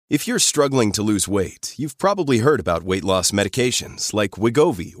If you're struggling to lose weight, you've probably heard about weight loss medications like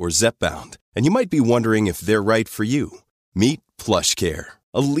Wegovy or Zepbound, and you might be wondering if they're right for you. Meet PlushCare,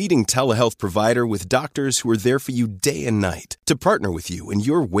 a leading telehealth provider with doctors who are there for you day and night to partner with you in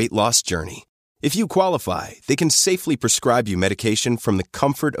your weight loss journey. If you qualify, they can safely prescribe you medication from the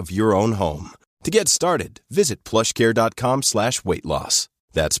comfort of your own home. To get started, visit plushcare.com/weightloss.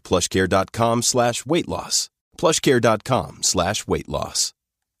 That's plushcare.com/weightloss. plushcare.com/weightloss.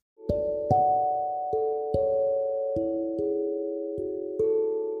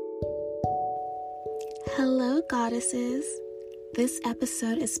 Hello, goddesses. This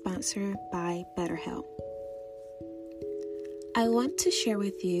episode is sponsored by BetterHelp. I want to share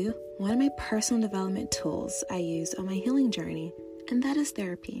with you one of my personal development tools I use on my healing journey, and that is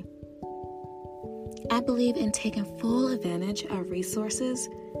therapy. I believe in taking full advantage of resources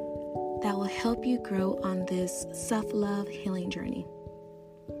that will help you grow on this self-love healing journey.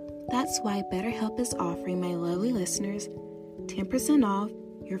 That's why BetterHelp is offering my lovely listeners 10% off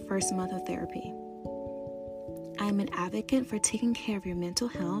your first month of therapy. I'm an advocate for taking care of your mental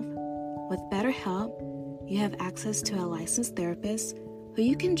health. With BetterHelp, you have access to a licensed therapist who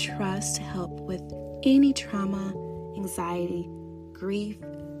you can trust to help with any trauma, anxiety, grief,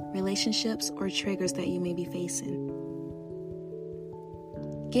 relationships, or triggers that you may be facing.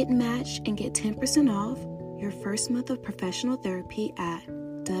 Get matched and get 10% off your first month of professional therapy at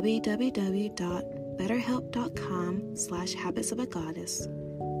www.betterhelp.com/habitsofagagoddess.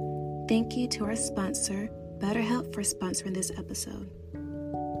 Thank you to our sponsor, BetterHelp, for sponsoring this episode.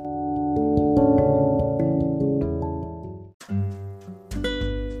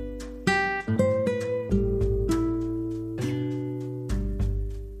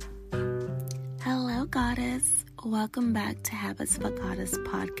 Hello, goddess. Welcome back to Habits of a Goddess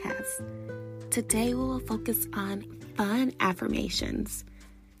podcast. Today we will focus on fun affirmations.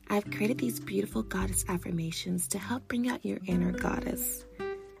 I've created these beautiful goddess affirmations to help bring out your inner goddess.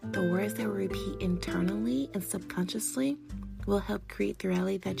 The words that we repeat internally and subconsciously will help create the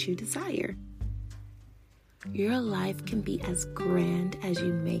reality that you desire. Your life can be as grand as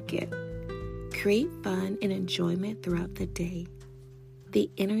you make it. Create fun and enjoyment throughout the day.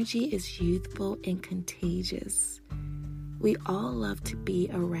 The energy is youthful and contagious. We all love to be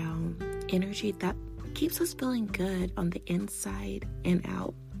around energy that keeps us feeling good on the inside and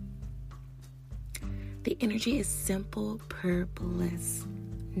out. The energy is simple, pure bliss.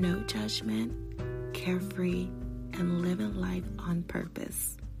 No judgment, carefree, and living life on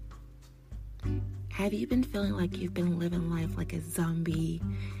purpose. Have you been feeling like you've been living life like a zombie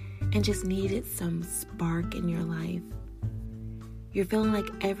and just needed some spark in your life? You're feeling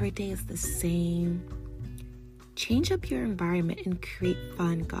like every day is the same. Change up your environment and create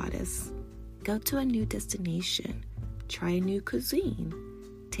fun, goddess. Go to a new destination, try a new cuisine,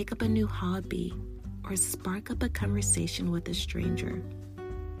 take up a new hobby, or spark up a conversation with a stranger.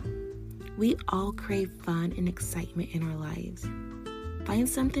 We all crave fun and excitement in our lives. Find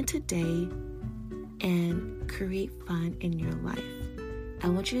something today and create fun in your life. I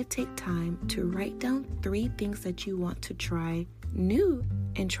want you to take time to write down 3 things that you want to try new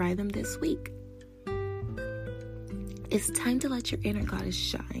and try them this week. It's time to let your inner goddess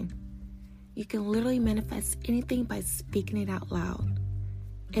shine. You can literally manifest anything by speaking it out loud.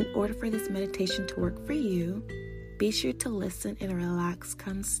 In order for this meditation to work for you, be sure to listen in a relaxed,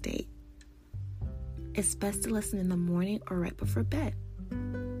 calm state. It's best to listen in the morning or right before bed.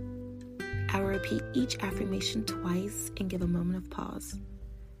 I will repeat each affirmation twice and give a moment of pause.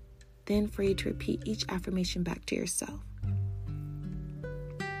 Then for you to repeat each affirmation back to yourself.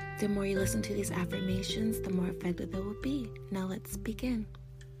 The more you listen to these affirmations, the more effective they will be. Now let's begin.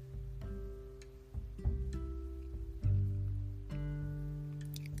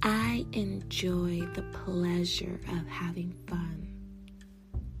 I enjoy the pleasure of having fun.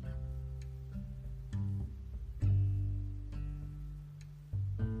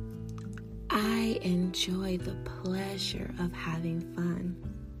 I enjoy the pleasure of having fun.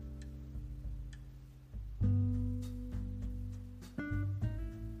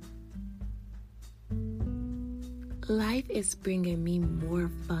 Life is bringing me more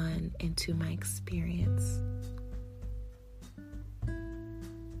fun into my experience.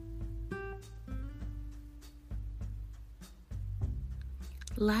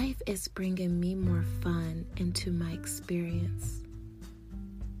 Life is bringing me more fun into my experience.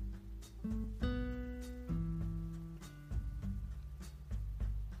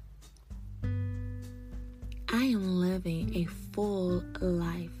 I am living a full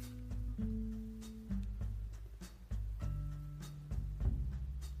life.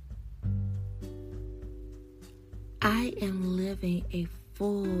 I am living a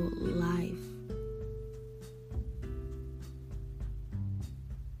full life.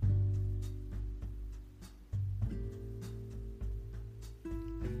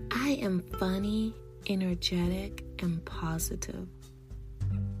 I am funny, energetic, and positive.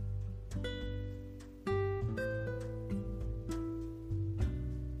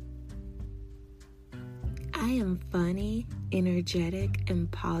 I am funny, energetic,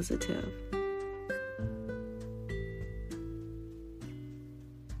 and positive.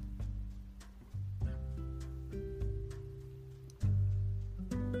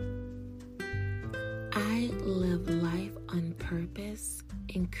 I live life on purpose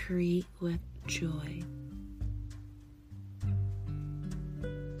and create with joy.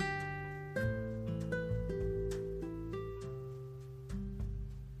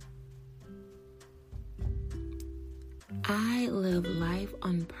 I live life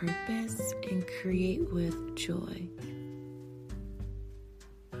on purpose and create with joy.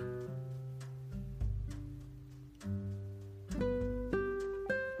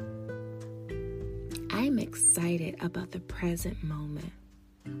 I'm excited about the present moment.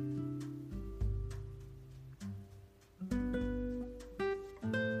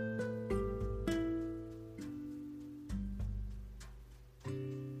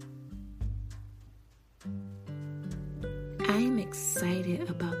 I'm excited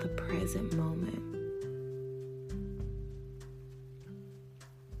about the present moment.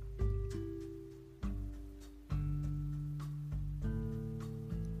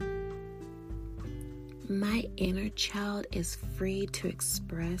 My inner child is free to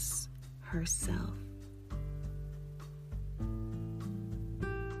express herself.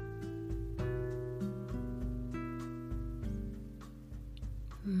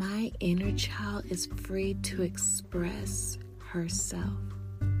 My inner child is free to express herself.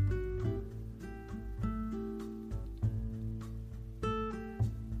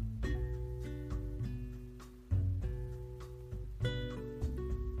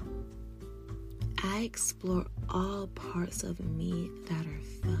 I explore all parts of me that are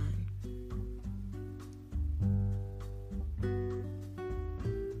fun.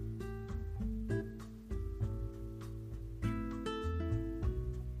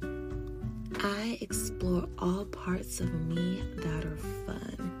 I explore all parts of me that are fun.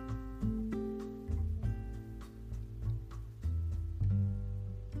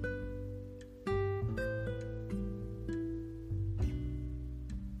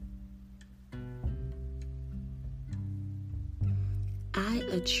 I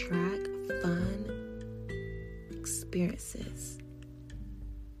attract fun experiences.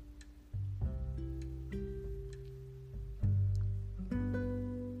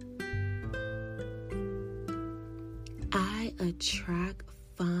 I attract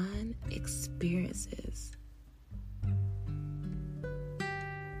fun experiences.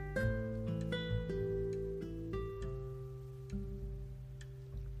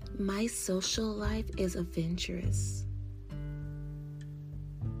 My social life is adventurous.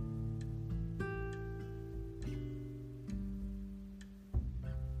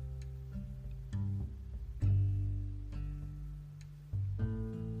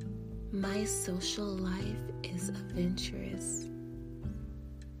 My social life is adventurous.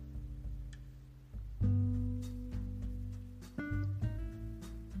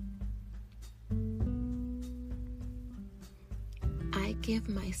 I give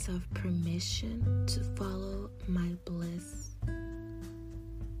myself permission to follow my bliss.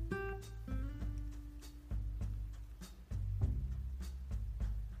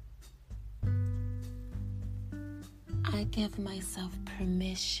 I give myself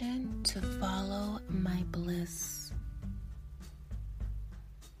permission to follow my bliss.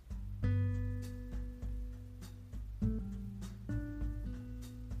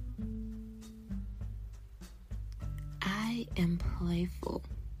 I am playful.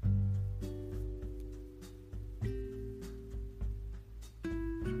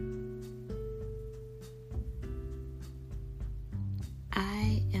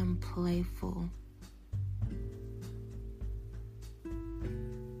 I am playful.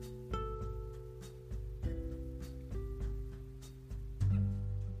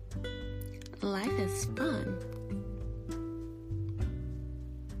 Life is fun.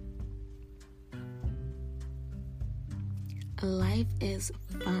 Life is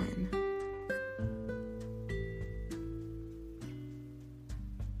fun.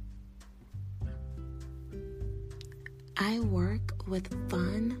 I work with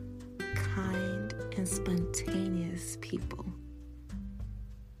fun, kind, and spontaneous people.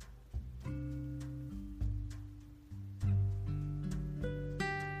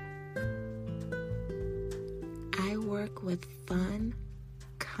 I work with fun,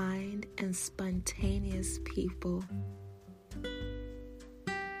 and spontaneous people.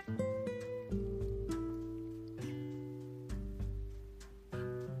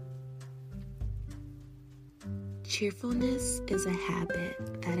 Cheerfulness is a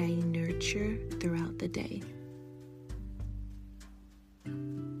habit that I nurture throughout the day.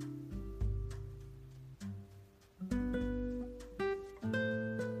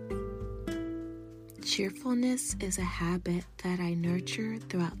 Cheerfulness is a habit that I nurture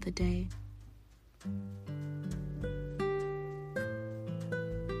throughout the day.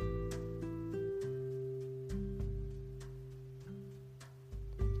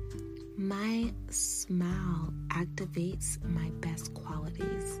 My smile activates my best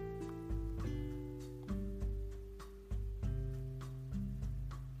qualities.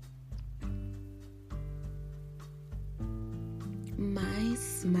 My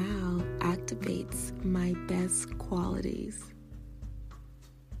smile activates my best qualities.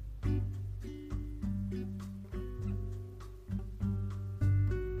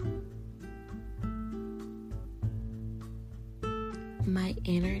 My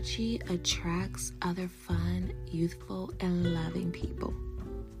energy attracts other fun, youthful, and loving people.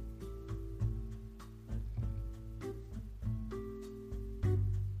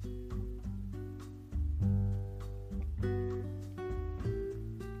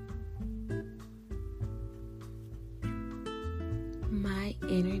 My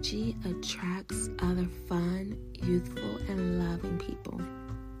energy attracts other fun, youthful, and loving people.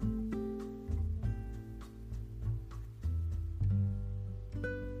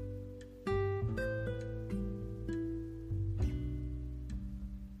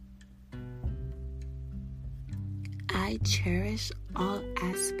 I cherish all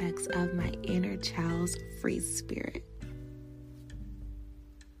aspects of my inner child's free spirit.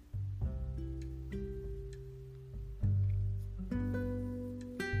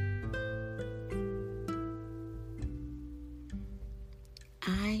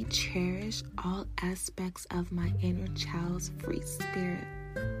 I cherish all aspects of my inner child's free spirit.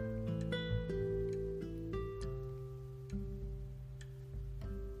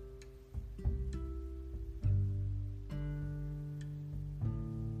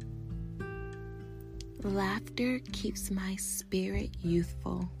 Laughter keeps my spirit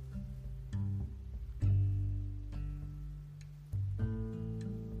youthful.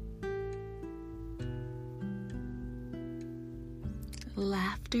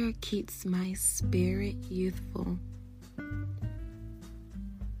 Laughter keeps my spirit youthful.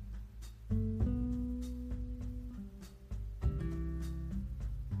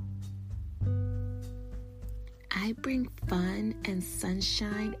 I bring fun and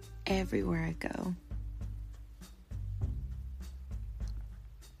sunshine everywhere I go.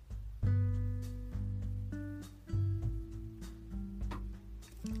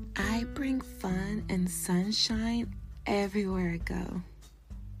 I bring fun and sunshine everywhere I go.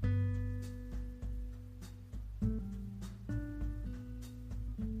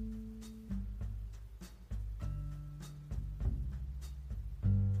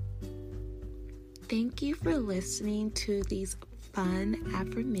 Thank you for listening to these fun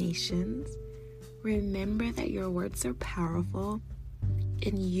affirmations. Remember that your words are powerful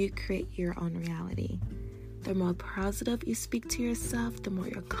and you create your own reality. The more positive you speak to yourself, the more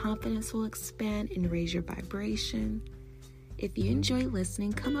your confidence will expand and raise your vibration. If you enjoy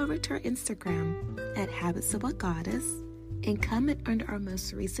listening, come over to our Instagram at Habits of a Goddess and comment under our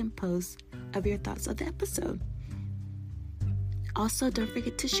most recent post of your thoughts of the episode. Also, don't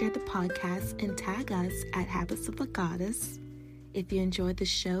forget to share the podcast and tag us at Habits of a Goddess. If you enjoyed the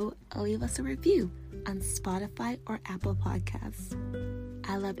show, leave us a review on Spotify or Apple Podcasts.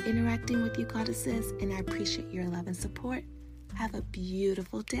 I love interacting with you, goddesses, and I appreciate your love and support. Have a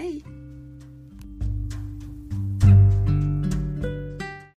beautiful day.